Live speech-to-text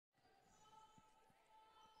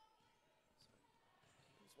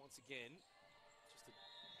once again. Just a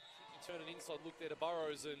tricky turn and inside look there to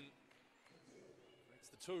Burrows, and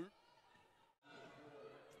that's the 2.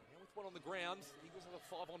 Now with one on the ground, Eagles have a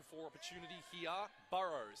 5-on-4 opportunity here.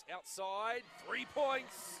 Burrows outside, 3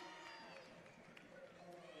 points.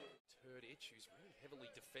 Turdich, who's really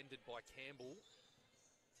heavily defended by Campbell.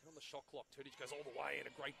 10 on the shot clock. Turdich goes all the way,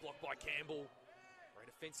 and a great block by Campbell.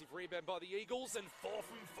 Great offensive rebound by the Eagles, and 4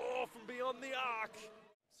 from 4 from beyond the arc.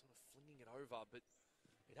 Sort of flinging it over, but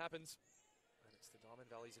it happens. And it's the Diamond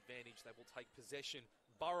Valley's advantage. They will take possession.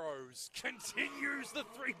 Burrows continues the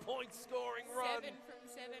 3-point scoring run. 7 from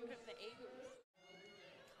 7 from the Eagles.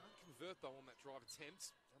 Can't convert, though, on that drive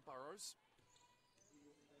attempt. Now Burrows.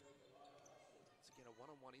 Once again, a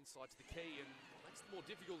one-on-one inside to the key, and makes the more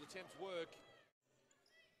difficult attempts work.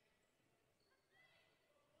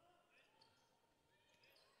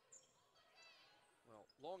 Well,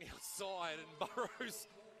 long outside, and Burrows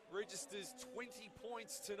registers 20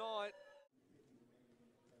 points tonight.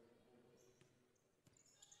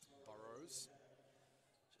 Burrows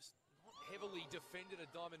just not heavily defended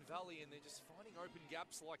at Diamond Valley, and they're just finding open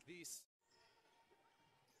gaps like this.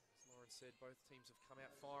 As Lauren said, both teams have come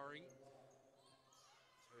out firing.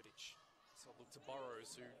 Turdich, so look to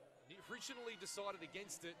Burrows, who originally decided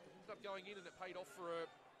against it, ended up going in, and it paid off for her.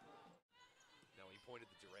 No, he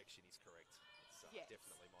pointed the direction, he's correct. It's yes.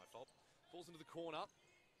 Definitely my fault. Falls into the corner. Just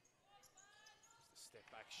a step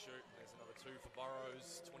back shoot, and there's another 2 for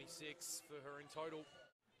Burrows. 26 for her in total.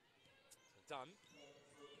 So done.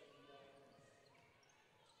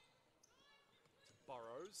 To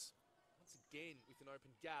Burrows. Once again with an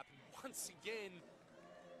open gap, and once again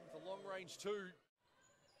with a long range 2.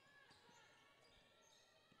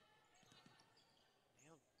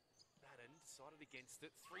 Now Madden decided against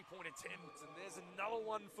it. 3-point attempt, and there's another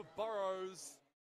one for Burrows.